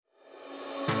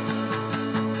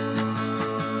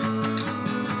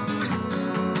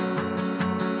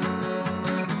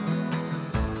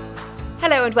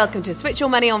Hello and welcome to Switch Your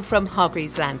Money On from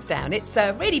Hargreaves Lansdown. It's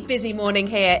a really busy morning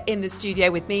here in the studio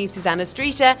with me, Susanna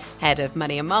Streeter, Head of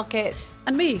Money and Markets.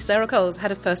 And me, Sarah Coles,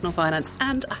 Head of Personal Finance,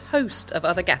 and a host of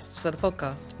other guests for the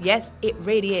podcast. Yes, it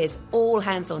really is all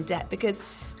hands on deck because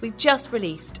we've just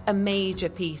released a major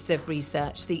piece of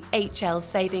research, the HL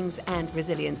Savings and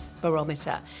Resilience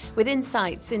Barometer, with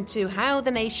insights into how the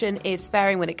nation is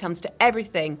faring when it comes to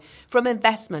everything from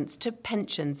investments to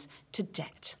pensions to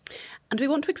debt. And we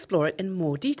want to explore it in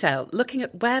more detail, looking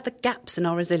at where the gaps in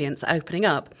our resilience are opening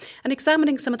up and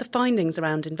examining some of the findings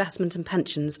around investment and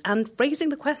pensions and raising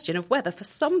the question of whether, for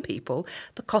some people,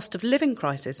 the cost of living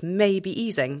crisis may be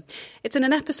easing. It's in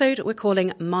an episode we're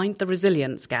calling Mind the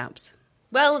Resilience Gaps.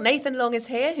 Well, Nathan Long is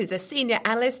here, who's a senior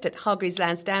analyst at Hargreaves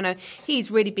Lansdown. He's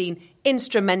really been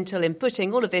instrumental in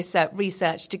putting all of this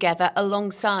research together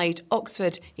alongside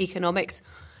Oxford Economics.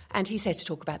 And he's here to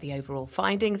talk about the overall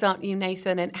findings, aren't you,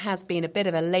 Nathan? And it has been a bit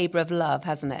of a labour of love,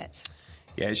 hasn't it?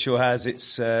 Yeah, it sure has.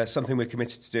 It's something we're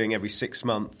committed to doing every 6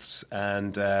 months.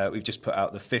 And we've just put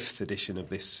out the 5th edition of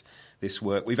this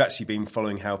work. We've actually been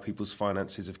following how people's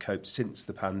finances have coped since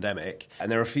the pandemic.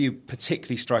 And there are a few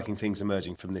particularly striking things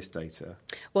emerging from this data.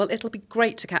 Well, it'll be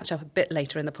great to catch up a bit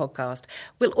later in the podcast.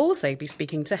 We'll also be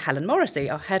speaking to Helen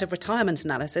Morrissey, our Head of Retirement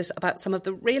Analysis, about some of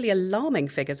the really alarming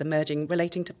figures emerging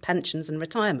relating to pensions and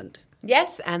retirement.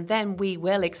 Yes, and then we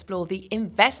will explore the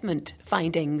investment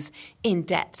findings in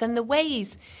depth and the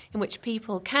ways in which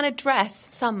people can address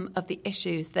some of the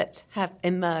issues that have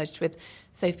emerged with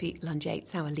Sophie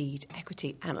Lunge-Yates, our lead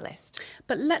equity analyst.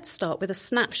 But let's start with a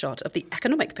snapshot of the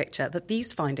economic picture that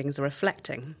these findings are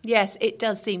reflecting. Yes, it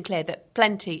does seem clear that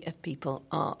plenty of people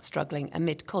are struggling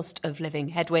amid cost of living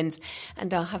headwinds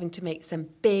and are having to make some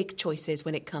big choices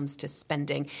when it comes to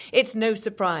spending. It's no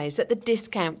surprise that the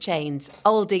discount chains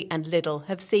Aldi and Lidl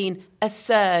have seen a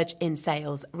surge in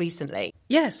sales recently.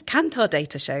 Yes, Kantar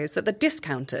data shows that the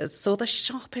discounters saw the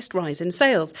sharpest rise in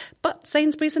sales, but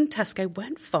Sainsbury's and Tesco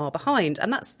weren't far behind,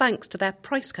 and that's thanks to their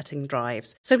price-cutting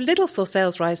drives. So Lidl saw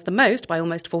sales rise the most by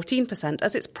almost 14%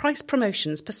 as its price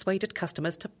promotions persuaded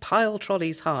customers to pile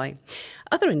trolleys high.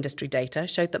 Other industry data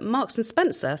showed that Marks &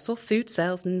 Spencer saw food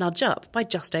sales nudge up by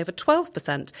just over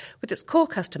 12%, with its core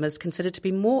customers considered to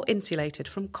be more insulated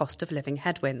from cost of living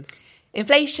headwinds.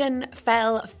 Inflation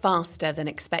fell faster than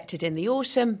expected in the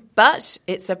autumn, but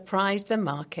it surprised the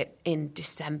market in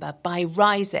December by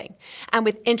rising. And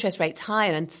with interest rates high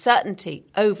and uncertainty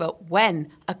over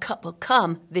when a cut will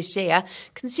come this year,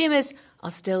 consumers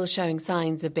are still showing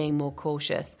signs of being more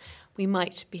cautious. We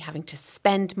might be having to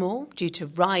spend more due to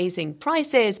rising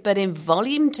prices, but in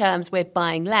volume terms, we're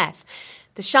buying less.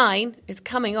 The shine is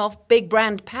coming off big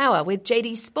brand power, with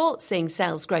JD Sports seeing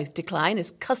sales growth decline as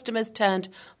customers turned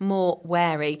more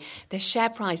wary. The share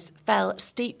price fell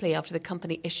steeply after the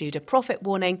company issued a profit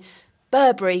warning.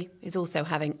 Burberry is also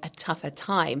having a tougher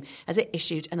time as it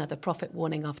issued another profit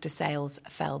warning after sales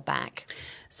fell back.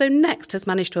 So Next has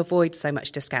managed to avoid so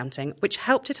much discounting, which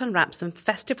helped it unwrap some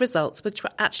festive results which were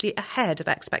actually ahead of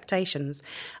expectations,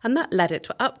 and that led it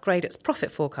to upgrade its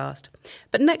profit forecast.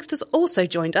 But Next has also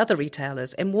joined other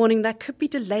retailers in warning there could be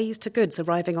delays to goods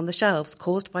arriving on the shelves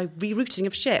caused by rerouting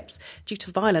of ships due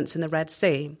to violence in the Red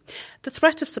Sea. The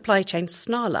threat of supply chain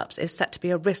snarl-ups is set to be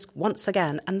a risk once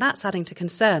again, and that's adding to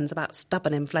concerns about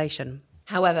stubborn inflation.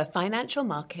 However, financial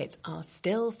markets are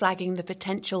still flagging the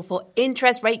potential for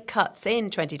interest rate cuts in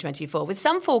 2024, with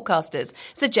some forecasters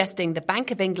suggesting the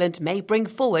Bank of England may bring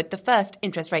forward the first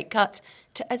interest rate cut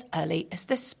to as early as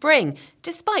the spring,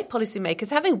 despite policymakers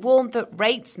having warned that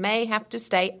rates may have to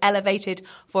stay elevated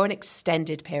for an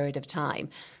extended period of time.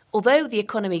 Although the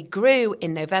economy grew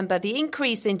in November, the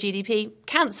increase in GDP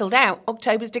cancelled out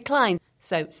October's decline.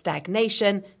 So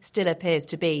stagnation still appears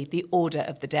to be the order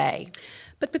of the day.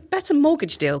 But with better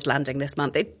mortgage deals landing this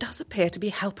month, it does appear to be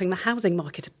helping the housing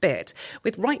market a bit,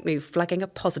 with Rightmove flagging a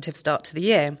positive start to the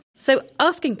year. So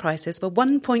asking prices were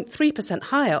 1.3%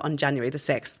 higher on January the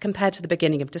 6th compared to the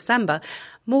beginning of December,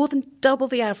 more than double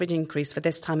the average increase for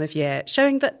this time of year,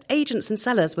 showing that agents and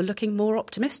sellers were looking more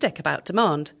optimistic about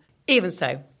demand. Even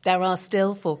so, there are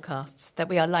still forecasts that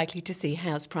we are likely to see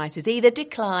house prices either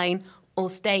decline or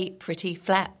stay pretty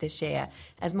flat this year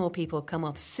as more people come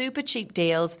off super cheap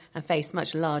deals and face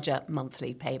much larger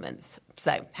monthly payments.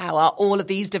 So how are all of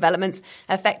these developments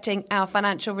affecting our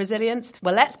financial resilience?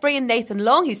 Well, let's bring in Nathan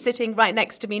Long. He's sitting right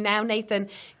next to me now. Nathan,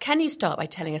 can you start by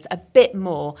telling us a bit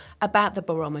more about the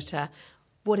barometer,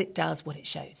 what it does, what it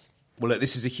shows? Well, look,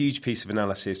 this is a huge piece of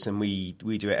analysis, and we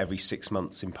do it every 6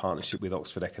 months in partnership with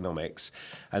Oxford Economics.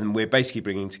 And we're basically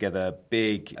bringing together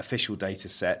big official data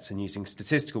sets and using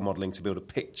statistical modelling to build a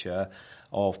picture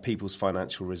of people's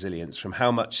financial resilience, from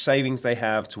how much savings they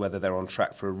have to whether they're on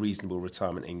track for a reasonable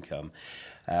retirement income.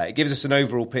 It gives us an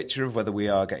overall picture of whether we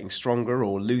are getting stronger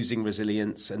or losing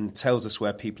resilience, and tells us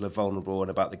where people are vulnerable and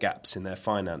about the gaps in their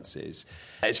finances.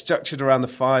 It's structured around the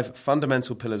 5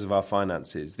 fundamental pillars of our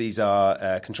finances. These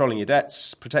are controlling your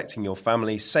debts, protecting your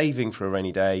family, saving for a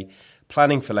rainy day,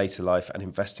 planning for later life, and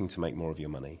investing to make more of your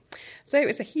money. So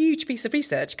it's a huge piece of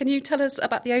research. Can you tell us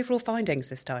about the overall findings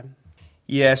this time?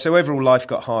 Yeah, so overall life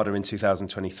got harder in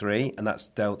 2023, and that's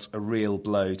dealt a real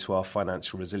blow to our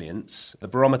financial resilience. The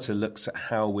barometer looks at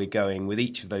how we're going with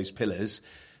each of those pillars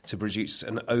to produce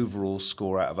an overall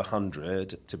score out of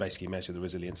 100 to basically measure the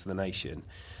resilience of the nation.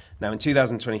 Now, in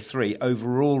 2023,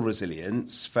 overall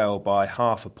resilience fell by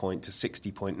 0.5 point to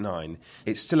 60.9.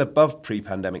 It's still above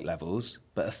pre-pandemic levels,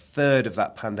 but a third of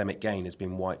that pandemic gain has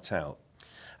been wiped out.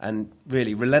 And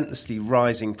really, relentlessly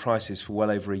rising prices for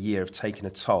well over a year have taken a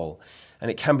toll. And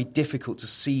it can be difficult to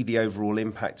see the overall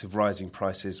impact of rising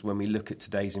prices when we look at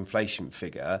today's inflation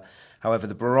figure. However,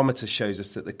 the barometer shows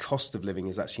us that the cost of living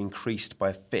has actually increased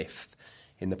by a fifth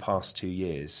in the past 2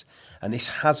 years. And this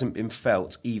hasn't been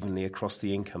felt evenly across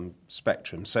the income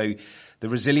spectrum. So the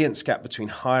resilience gap between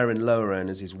higher and lower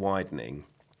earners is widening.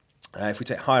 If we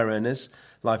take higher earners,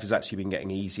 life has actually been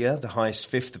getting easier. The highest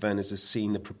fifth of earners has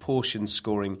seen the proportion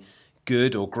scoring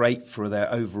good or great for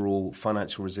their overall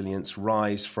financial resilience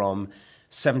rise from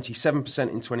 77%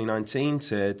 in 2019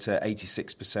 to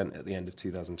 86% at the end of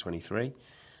 2023.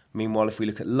 Meanwhile, if we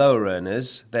look at lower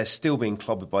earners, they're still being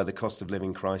clobbered by the cost of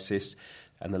living crisis,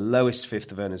 and the lowest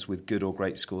fifth of earners with good or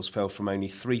great scores fell from only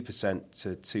 3%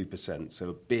 to 2%. So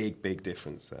a big, big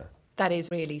difference there. That is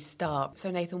really stark.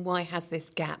 So, Nathan, why has this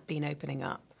gap been opening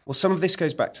up? Well, some of this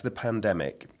goes back to the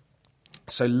pandemic.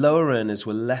 So lower earners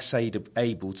were less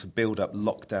able to build up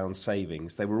lockdown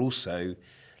savings. They were also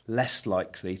less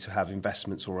likely to have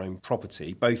investments or own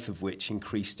property, both of which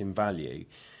increased in value.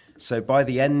 So by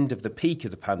the end of the peak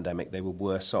of the pandemic, they were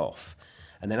worse off.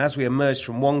 And then as we emerged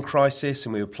from one crisis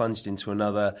and we were plunged into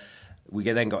another, we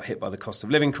then got hit by the cost of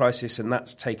living crisis, and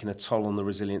that's taken a toll on the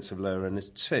resilience of lower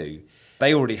earners too.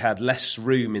 They already had less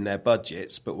room in their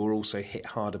budgets, but were also hit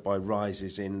harder by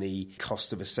rises in the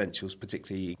cost of essentials,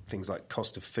 particularly things like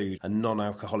cost of food and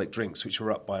non-alcoholic drinks, which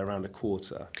were up by around a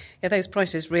quarter. Yeah, those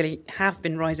prices really have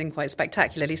been rising quite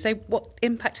spectacularly. So what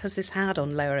impact has this had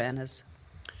on lower earners?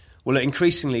 Well,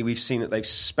 increasingly we've seen that they've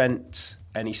spent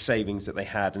any savings that they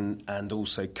had and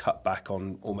also cut back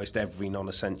on almost every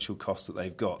non-essential cost that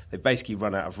they've got. They've basically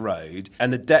run out of road.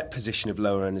 And the debt position of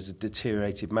lower earners has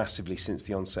deteriorated massively since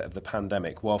the onset of the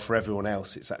pandemic, while for everyone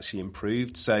else it's actually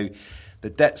improved. So the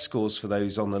debt scores for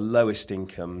those on the lowest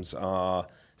incomes are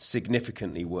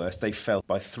significantly worse. They fell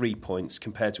by 3 points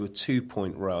compared to a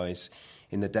 2-point rise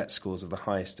in the debt scores of the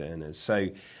highest earners. So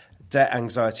debt,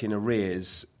 anxiety and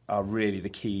arrears are really the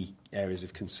key areas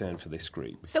of concern for this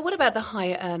group. So what about the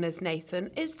higher earners, Nathan?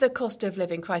 Is the cost of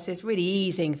living crisis really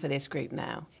easing for this group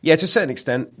now? Yeah, to a certain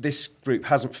extent, this group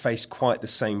hasn't faced quite the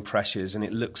same pressures, and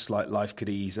it looks like life could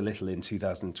ease a little in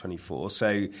 2024.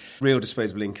 So real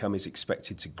disposable income is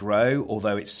expected to grow,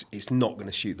 although it's not going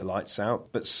to shoot the lights out.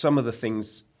 But some of the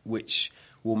things which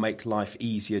will make life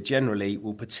easier generally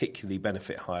will particularly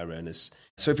benefit higher earners.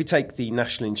 So if we take the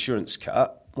national insurance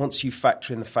cut, once you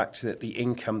factor in the fact that the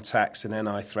income tax and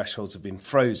NI thresholds have been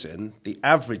frozen, the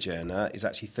average earner is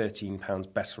actually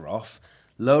 £13 better off.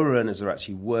 Lower earners are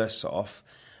actually worse off.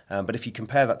 But if you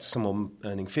compare that to someone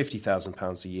earning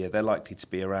 £50,000 a year, they're likely to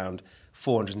be around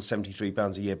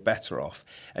 £473 a year better off.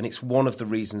 And it's one of the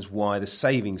reasons why the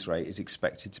savings rate is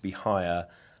expected to be higher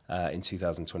in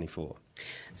 2024.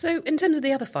 So in terms of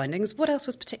the other findings, what else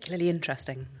was particularly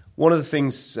interesting? One of the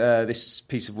things this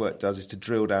piece of work does is to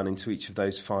drill down into each of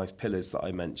those 5 pillars that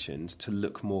I mentioned to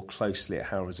look more closely at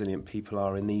how resilient people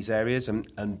are in these areas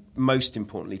and most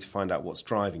importantly to find out what's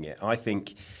driving it. I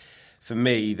think for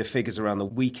me, the figures around the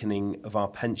weakening of our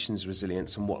pensions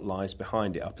resilience and what lies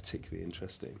behind it are particularly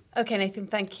interesting. OK, Nathan,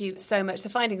 thank you so much. The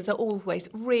findings are always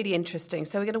really interesting.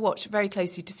 So we're going to watch very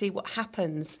closely to see what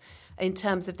happens in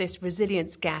terms of this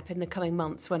resilience gap in the coming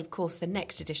months when, of course, the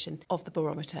next edition of the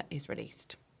barometer is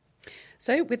released.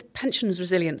 So with pensions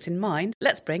resilience in mind,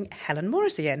 let's bring Helen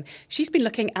Morrissey in. She's been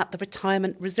looking at the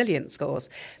retirement resilience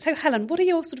scores. So Helen, what are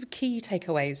your sort of key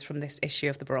takeaways from this issue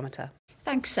of the barometer?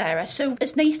 Thanks, Sarah. So,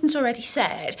 as Nathan's already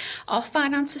said, our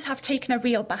finances have taken a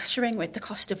real battering with the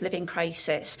cost of living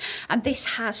crisis, and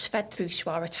this has fed through to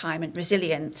our retirement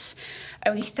resilience.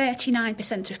 Only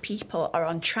 39% of people are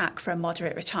on track for a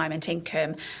moderate retirement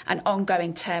income, and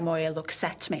ongoing turmoil looks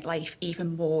set to make life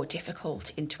even more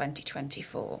difficult in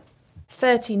 2024.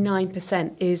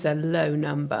 39% is a low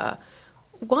number.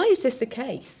 Why is this the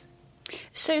case?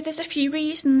 So there's a few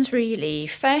reasons, really.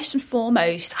 First and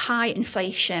foremost, high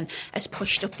inflation has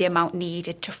pushed up the amount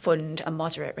needed to fund a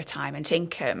moderate retirement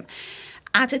income.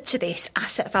 Added to this,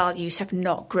 asset values have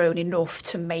not grown enough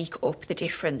to make up the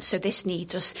difference. So this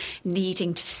needs us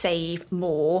needing to save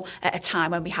more at a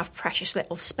time when we have precious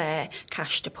little spare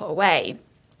cash to put away.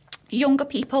 Younger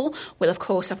people will, of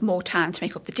course, have more time to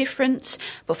make up the difference,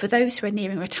 but for those who are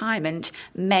nearing retirement,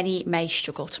 many may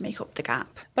struggle to make up the gap.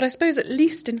 But I suppose at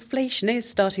least inflation is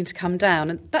starting to come down,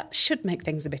 and that should make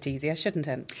things a bit easier, shouldn't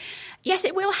it? Yes,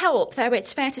 it will help, though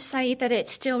it's fair to say that it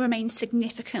still remains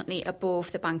significantly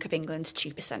above the Bank of England's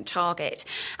 2% target,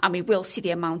 and we will see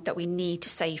the amount that we need to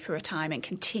save for retirement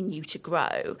continue to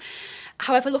grow.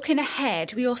 However, looking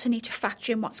ahead, we also need to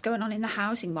factor in what's going on in the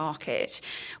housing market.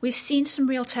 We've seen some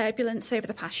real turbulence over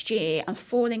the past year, and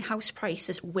falling house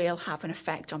prices will have an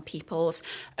effect on people's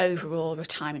overall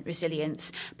retirement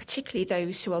resilience, particularly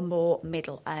those who are more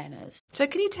middle earners. So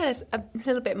can you tell us a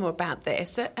little bit more about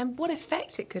this and what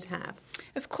effect it could have?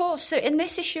 Of course. So in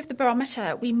this issue of the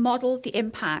barometer, we modelled the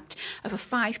impact of a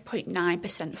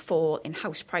 5.9% fall in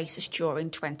house prices during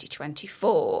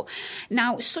 2024.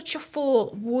 Now, such a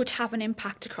fall would have an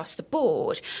impact across the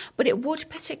board, but it would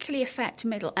particularly affect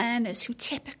middle earners who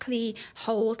typically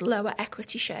hold lower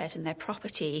equity shares in their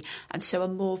property and so are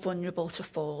more vulnerable to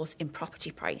falls in property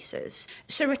prices.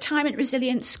 So retirement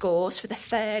resilience scores for the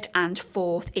third and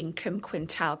fourth income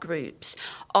quintile groups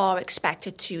are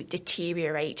expected to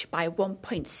deteriorate by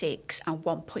 1.6 and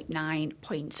 1.9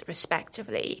 points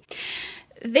respectively.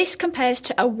 This compares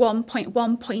to a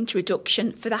 1.1 point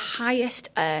reduction for the highest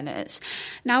earners.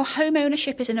 Now, home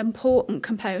ownership is an important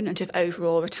component of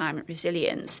overall retirement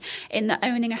resilience in that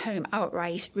owning a home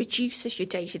outright reduces your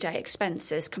day-to-day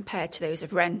expenses compared to those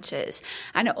of renters,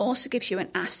 and it also gives you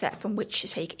an asset from which to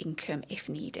take income if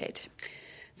needed.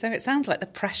 So it sounds like the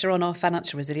pressure on our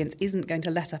financial resilience isn't going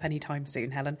to let up anytime soon,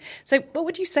 Helen. So what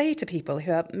would you say to people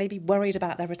who are maybe worried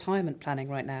about their retirement planning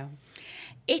right now?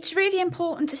 It's really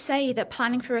important to say that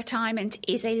planning for retirement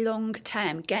is a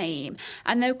long-term game,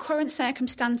 and though current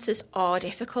circumstances are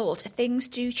difficult, things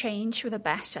do change for the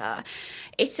better.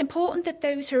 It's important that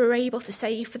those who are able to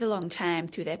save for the long term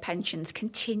through their pensions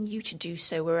continue to do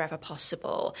so wherever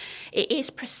possible. It is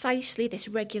precisely this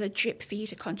regular drip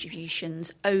feed of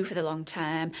contributions over the long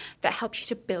term that helps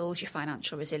you to build your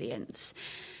financial resilience.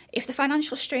 If the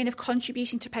financial strain of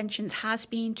contributing to pensions has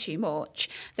been too much,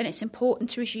 then it's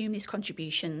important to resume these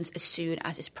contributions as soon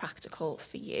as it's practical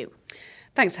for you.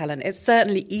 Thanks, Helen. It's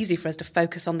certainly easy for us to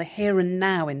focus on the here and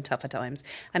now in tougher times,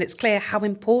 and it's clear how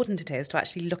important it is to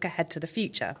actually look ahead to the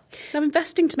future. Now,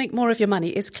 investing to make more of your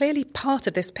money is clearly part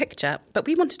of this picture, but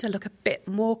we wanted to look a bit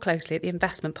more closely at the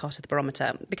investment part of the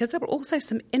barometer because there were also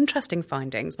some interesting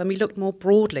findings when we looked more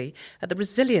broadly at the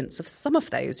resilience of some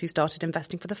of those who started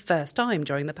investing for the first time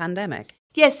during the pandemic.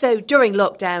 Yes, so during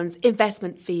lockdowns,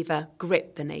 investment fever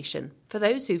gripped the nation. For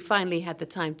those who finally had the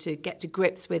time to get to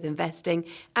grips with investing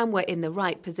and were in the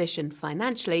right position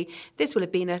financially, this will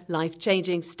have been a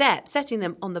life-changing step, setting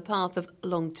them on the path of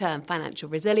long-term financial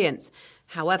resilience.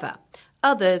 However,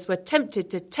 others were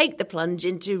tempted to take the plunge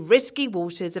into risky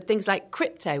waters of things like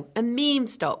crypto and meme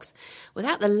stocks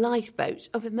without the lifeboat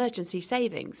of emergency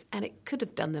savings, and it could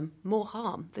have done them more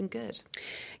harm than good.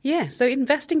 Yeah, so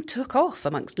investing took off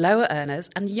amongst lower earners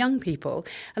and young people,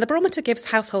 and the barometer gives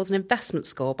households an investment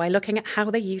score by looking at how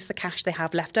they use the cash they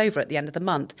have left over at the end of the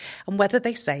month and whether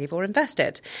they save or invest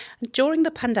it. And during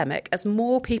the pandemic, as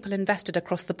more people invested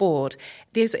across the board,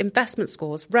 these investment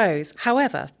scores rose.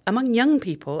 However, among young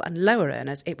people and lower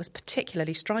earners, it was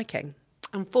particularly striking.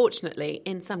 Unfortunately,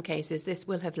 in some cases, this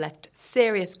will have left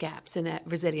serious gaps in their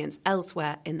resilience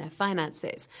elsewhere in their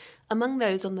finances. Among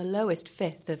those on the lowest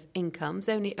fifth of incomes,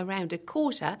 only around a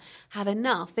quarter have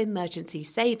enough emergency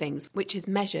savings, which is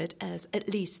measured as at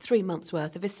least 3 months'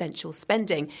 worth of essential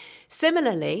spending.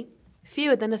 Similarly,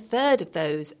 fewer than a third of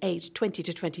those aged 20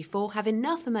 to 24 have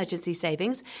enough emergency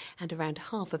savings, and around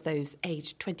half of those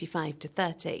aged 25 to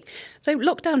 30. So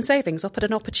lockdown savings offered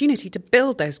an opportunity to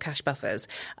build those cash buffers,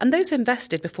 and those who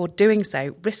invested before doing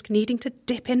so risk needing to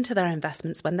dip into their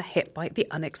investments when they're hit by the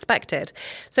unexpected.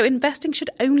 So investing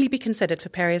should only be considered for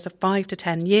periods of 5 to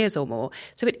 10 years or more,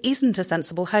 so it isn't a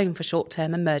sensible home for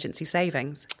short-term emergency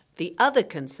savings. The other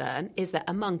concern is that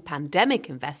among pandemic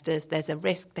investors, there's a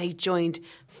risk they joined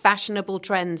fashionable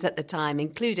trends at the time,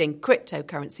 including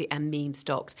cryptocurrency and meme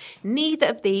stocks. Neither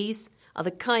of these are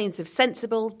the kinds of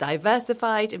sensible,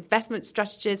 diversified investment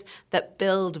strategies that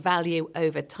build value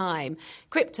over time.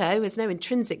 Crypto has no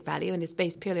intrinsic value and is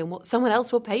based purely on what someone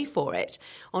else will pay for it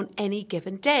on any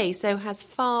given day, so has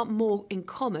far more in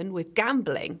common with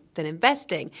gambling than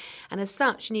investing. And as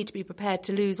such, you need to be prepared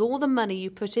to lose all the money you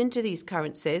put into these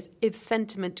currencies if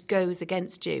sentiment goes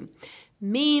against you.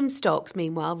 Meme stocks,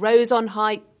 meanwhile, rose on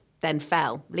hype, then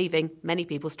fell, leaving many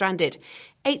people stranded.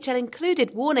 HL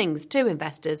included warnings to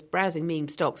investors browsing meme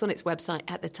stocks on its website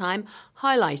at the time,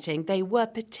 highlighting they were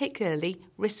particularly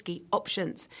risky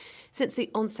options. Since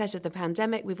the onset of the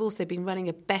pandemic, we've also been running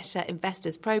a Better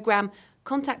Investors programme,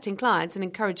 contacting clients and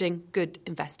encouraging good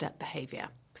investor behaviour.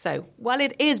 So, while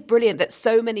it is brilliant that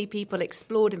so many people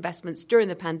explored investments during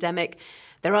the pandemic,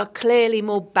 there are clearly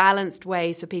more balanced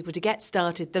ways for people to get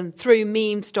started than through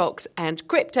meme stocks and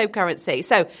cryptocurrency.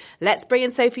 So let's bring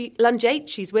in Sophie Lungate.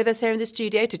 She's with us here in the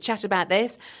studio to chat about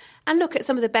this and look at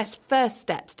some of the best first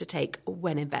steps to take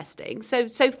when investing. So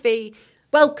Sophie,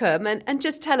 welcome, and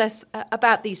just tell us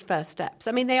about these first steps.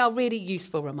 I mean, they are really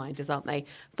useful reminders, aren't they,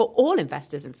 for all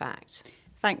investors, in fact?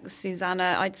 Thanks,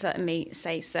 Susanna. I'd certainly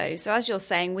say so. So as you're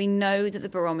saying, we know that the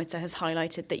barometer has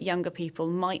highlighted that younger people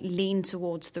might lean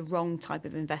towards the wrong type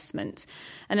of investment.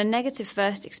 And a negative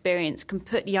first experience can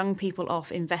put young people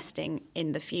off investing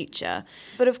in the future.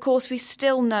 But of course, we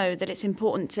still know that it's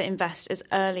important to invest as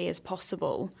early as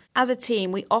possible. As a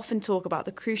team, we often talk about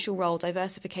the crucial role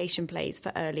diversification plays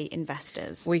for early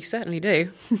investors. We certainly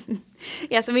do.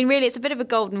 Yes, I mean, really, it's a bit of a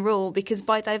golden rule because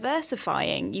by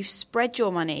diversifying, you spread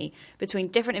your money between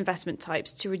different investment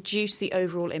types to reduce the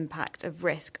overall impact of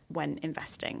risk when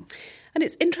investing. And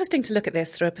it's interesting to look at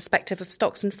this through a perspective of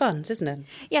stocks and funds, isn't it?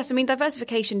 Yes, I mean,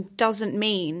 diversification doesn't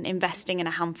mean investing in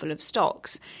a handful of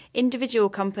stocks. Individual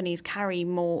companies carry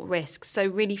more risks, so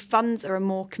really funds are a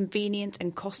more convenient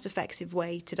and cost-effective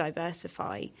way to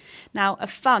diversify. Now, a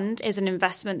fund is an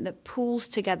investment that pools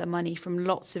together money from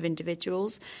lots of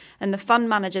individuals, and the fund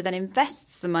manager then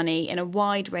invests the money in a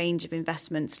wide range of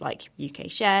investments like UK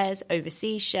shares,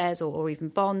 overseas shares, or even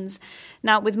bonds.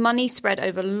 Now, with money spread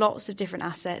over lots of different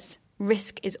assets,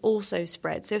 risk is also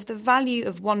spread. So if the value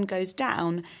of one goes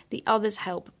down, the others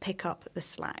help pick up the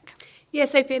slack. Yeah,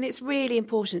 Sophie, and it's really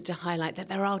important to highlight that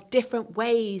there are different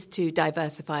ways to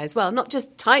diversify as well, not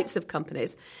just types of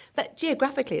companies, but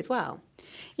geographically as well.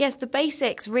 Yes, the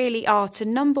basics really are to,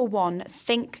 number one,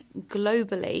 think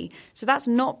globally. So that's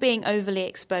not being overly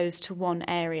exposed to one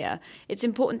area. It's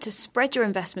important to spread your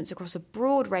investments across a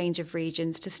broad range of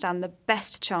regions to stand the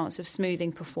best chance of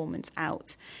smoothing performance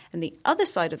out. And the other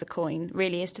side of the coin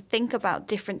really is to think about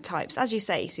different types. As you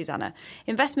say, Susanna,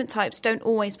 investment types don't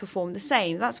always perform the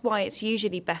same. That's why it's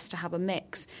usually best to have a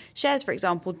mix. Shares, for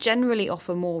example, generally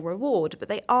offer more reward, but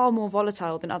they are more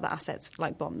volatile than other assets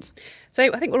like bonds.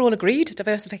 So I think we're all agreed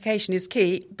diversification is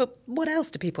key, but what else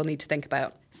do people need to think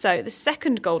about? So the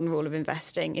second golden rule of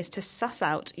investing is to suss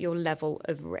out your level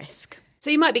of risk. So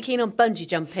you might be keen on bungee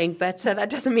jumping, but that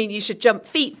doesn't mean you should jump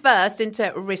feet first into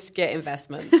riskier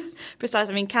investments.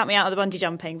 Precisely. I mean, count me out of the bungee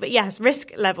jumping. But yes,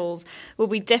 risk levels will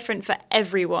be different for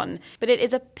everyone. But it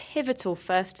is a pivotal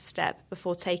first step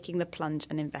before taking the plunge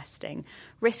and investing.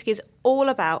 Risk is all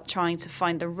about trying to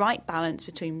find the right balance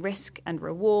between risk and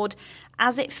reward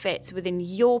as it fits within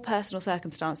your personal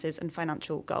circumstances and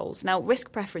financial goals. Now,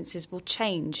 risk preferences will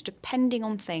change depending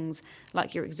on things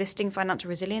like your existing financial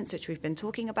resilience, which we've been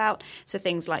talking about, so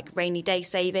things like rainy day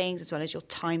savings as well as your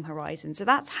time horizon. So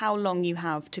that's how long you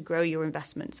have to grow your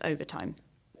investments over time.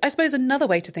 I suppose another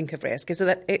way to think of risk is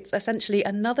that it's essentially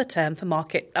another term for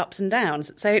market ups and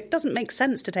downs. So it doesn't make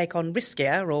sense to take on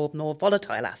riskier or more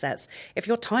volatile assets if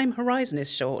your time horizon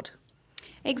is short.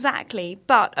 Exactly,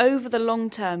 but over the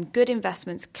long term, good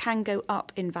investments can go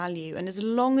up in value. And as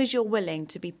long as you're willing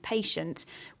to be patient,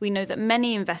 we know that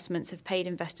many investments have paid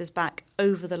investors back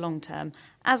over the long term.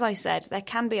 As I said, there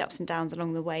can be ups and downs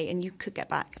along the way, and you could get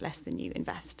back less than you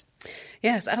invest.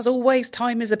 Yes, as always,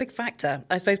 time is a big factor,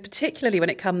 I suppose, particularly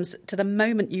when it comes to the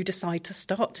moment you decide to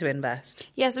start to invest.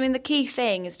 Yes, I mean, the key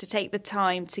thing is to take the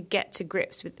time to get to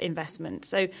grips with investment.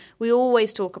 So we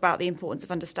always talk about the importance of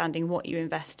understanding what you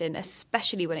invest in,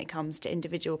 especially when it comes to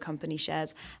individual company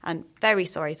shares. And very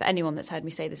sorry for anyone that's heard me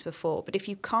say this before, but if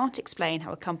you can't explain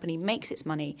how a company makes its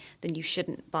money, then you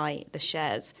shouldn't buy the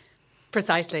shares.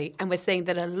 Precisely. And we're seeing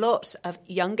that a lot of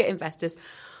younger investors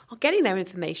are getting their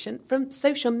information from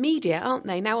social media, aren't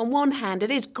they? Now, on one hand,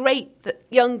 it is great that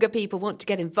younger people want to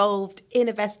get involved in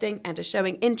investing and are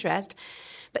showing interest.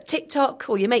 But TikTok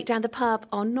or your mate down the pub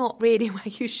are not really where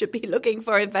you should be looking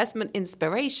for investment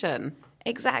inspiration.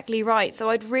 Exactly right.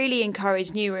 So I'd really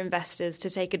encourage newer investors to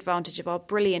take advantage of our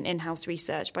brilliant in-house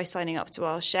research by signing up to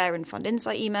our Share and Fund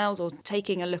Insight emails or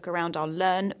taking a look around our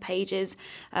Learn pages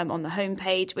on the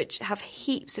homepage, which have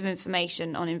heaps of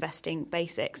information on investing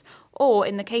basics. Or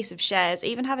in the case of shares,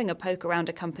 even having a poke around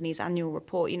a company's annual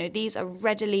report. These are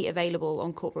readily available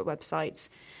on corporate websites,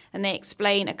 and they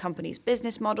explain a company's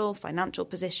business model, financial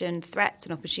position, threats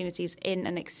and opportunities in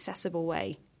an accessible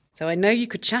way. So I know you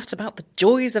could chat about the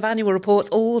joys of annual reports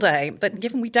all day, but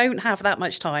given we don't have that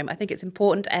much time, I think it's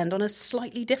important to end on a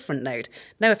slightly different note.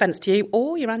 No offence to you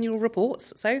or your annual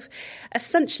reports, Soph.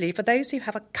 Essentially, for those who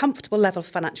have a comfortable level of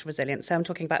financial resilience, so I'm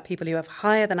talking about people who have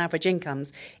higher than average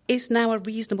incomes, is now a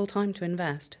reasonable time to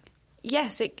invest?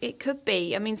 Yes, it could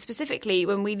be. Specifically,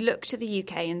 when we look to the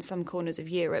UK and some corners of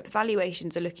Europe,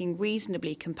 valuations are looking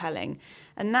reasonably compelling.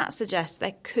 And that suggests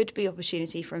there could be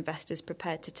opportunity for investors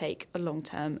prepared to take a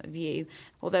long-term view.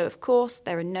 Although, of course,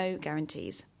 there are no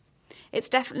guarantees. It's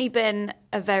definitely been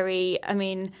a very,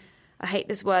 I hate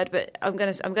this word, but I'm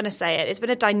going to say it. It's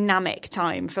been a dynamic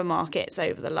time for markets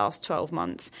over the last 12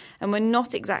 months. And we're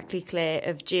not exactly clear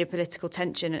of geopolitical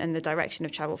tension and the direction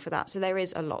of travel for that. So there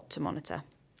is a lot to monitor.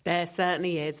 There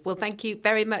certainly is. Well, thank you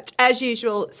very much, as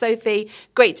usual, Sophie.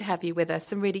 Great to have you with us.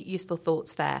 Some really useful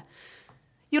thoughts there.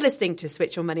 You're listening to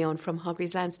Switch Your Money On from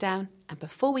Hargreaves Lansdown. And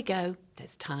before we go,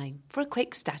 there's time for a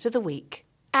quick stat of the week.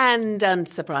 And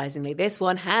unsurprisingly, this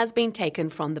one has been taken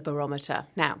from the barometer.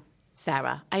 Now,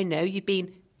 Sarah, I know you've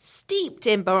been steeped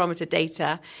in barometer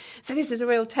data, so this is a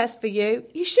real test for you.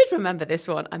 You should remember this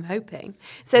one, I'm hoping.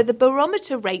 So the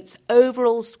barometer rates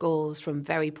overall scores from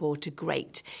very poor to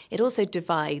great. It also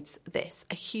divides this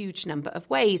a huge number of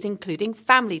ways, including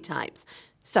family types.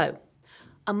 So,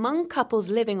 among couples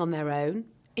living on their own,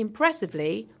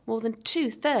 impressively, more than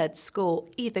 2/3 score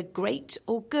either great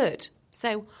or good.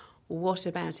 So, what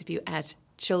about if you add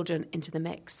children into the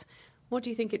mix? What do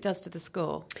you think it does to the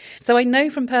score? So I know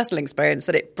from personal experience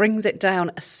that it brings it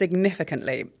down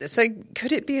significantly. So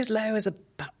could it be as low as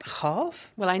about half?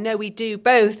 Well, I know we do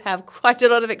both have quite a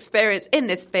lot of experience in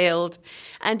this field.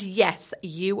 And yes,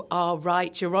 you are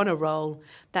right. You're on a roll.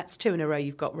 That's 2 in a row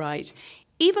you've got right.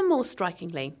 Even more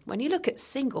strikingly, when you look at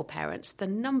single parents, the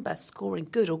number scoring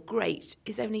good or great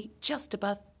is only just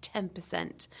above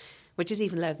 10%. Which is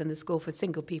even lower than the score for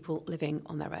single people living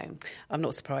on their own. I'm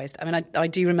not surprised. I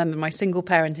do remember my single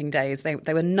parenting days. They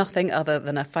were nothing other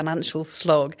than a financial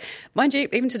slog. Mind you,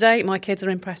 even today, my kids are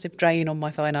an impressive drain on my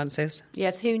finances.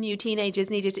 Yes, who knew teenagers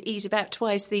needed to eat about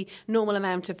twice the normal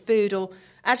amount of food, or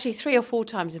actually 3 or 4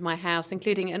 times in my house,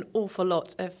 including an awful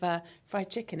lot of fried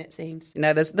chicken, it seems.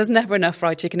 No, there's never enough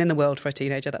fried chicken in the world for a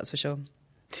teenager, that's for sure.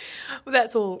 Well,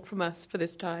 that's all from us for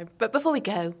this time. But before we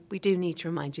go, we do need to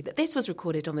remind you that this was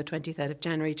recorded on the 23rd of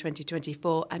January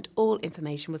 2024 and all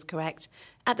information was correct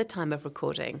at the time of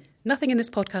recording. Nothing in this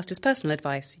podcast is personal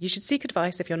advice. You should seek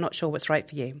advice if you're not sure what's right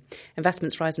for you.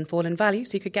 Investments rise and fall in value,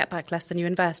 so you could get back less than you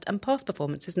invest, and past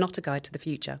performance is not a guide to the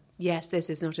future. Yes, this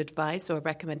is not advice or a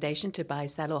recommendation to buy,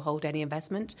 sell or hold any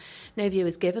investment. No view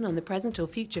is given on the present or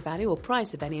future value or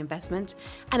price of any investment,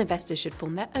 and investors should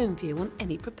form their own view on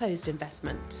any proposed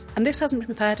investment. And this hasn't been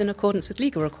prepared in accordance with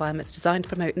legal requirements designed to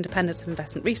promote independence of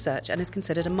investment research and is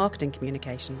considered a marketing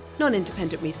communication.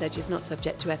 Non-independent research is not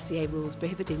subject to FCA rules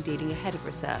prohibiting dealing ahead of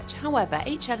research. However,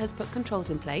 HL has put controls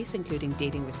in place, including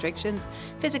dealing restrictions,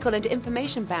 physical and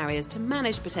information barriers to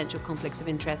manage potential conflicts of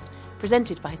interest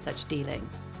presented by such dealing.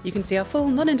 You can see our full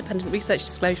non-independent research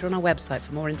disclosure on our website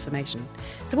for more information.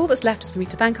 So all that's left is for me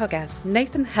to thank our guests,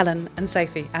 Nathan, Helen and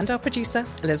Sophie, and our producer,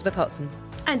 Elizabeth Hodson.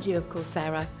 And you, of course,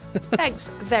 Sarah. Thanks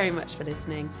very much for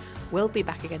listening. We'll be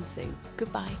back again soon.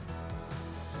 Goodbye.